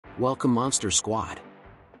Welcome Monster Squad.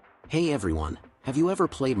 Hey everyone, have you ever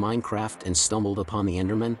played Minecraft and stumbled upon the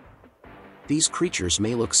Endermen? These creatures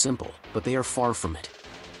may look simple, but they are far from it.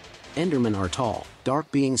 Endermen are tall,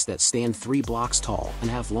 dark beings that stand 3 blocks tall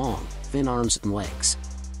and have long, thin arms and legs.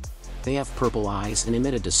 They have purple eyes and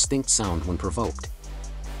emit a distinct sound when provoked.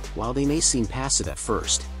 While they may seem passive at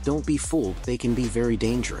first, don't be fooled, they can be very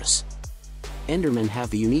dangerous. Endermen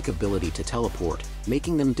have the unique ability to teleport,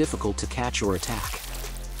 making them difficult to catch or attack.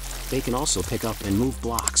 They can also pick up and move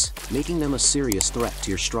blocks, making them a serious threat to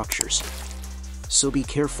your structures. So be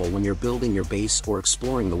careful when you're building your base or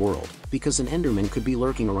exploring the world, because an Enderman could be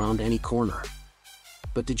lurking around any corner.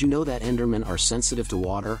 But did you know that Endermen are sensitive to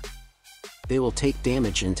water? They will take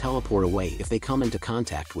damage and teleport away if they come into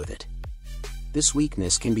contact with it. This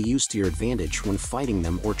weakness can be used to your advantage when fighting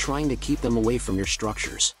them or trying to keep them away from your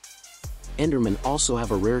structures. Endermen also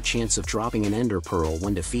have a rare chance of dropping an Ender Pearl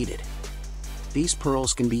when defeated. These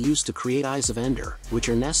pearls can be used to create Eyes of Ender, which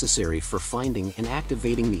are necessary for finding and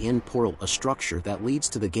activating the End Portal, a structure that leads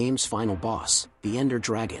to the game's final boss, the Ender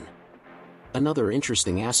Dragon. Another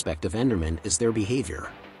interesting aspect of Endermen is their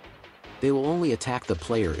behavior. They will only attack the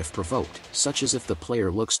player if provoked, such as if the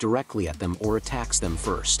player looks directly at them or attacks them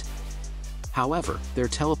first. However, their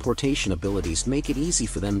teleportation abilities make it easy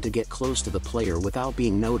for them to get close to the player without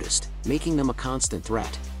being noticed, making them a constant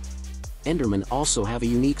threat. Endermen also have a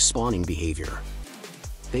unique spawning behavior.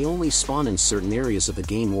 They only spawn in certain areas of the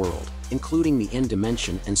game world, including the end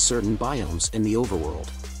dimension and certain biomes in the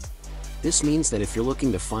overworld. This means that if you're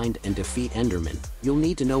looking to find and defeat Endermen, you'll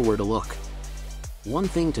need to know where to look. One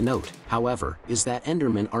thing to note, however, is that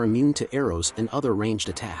Endermen are immune to arrows and other ranged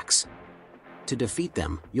attacks. To defeat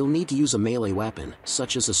them, you'll need to use a melee weapon,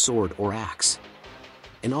 such as a sword or axe.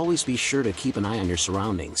 And always be sure to keep an eye on your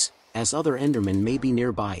surroundings, as other Endermen may be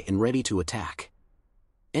nearby and ready to attack.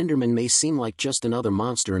 Endermen may seem like just another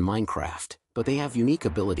monster in Minecraft, but they have unique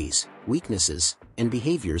abilities, weaknesses, and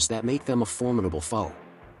behaviors that make them a formidable foe.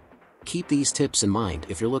 Keep these tips in mind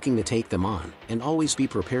if you're looking to take them on, and always be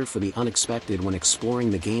prepared for the unexpected when exploring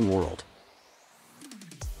the game world.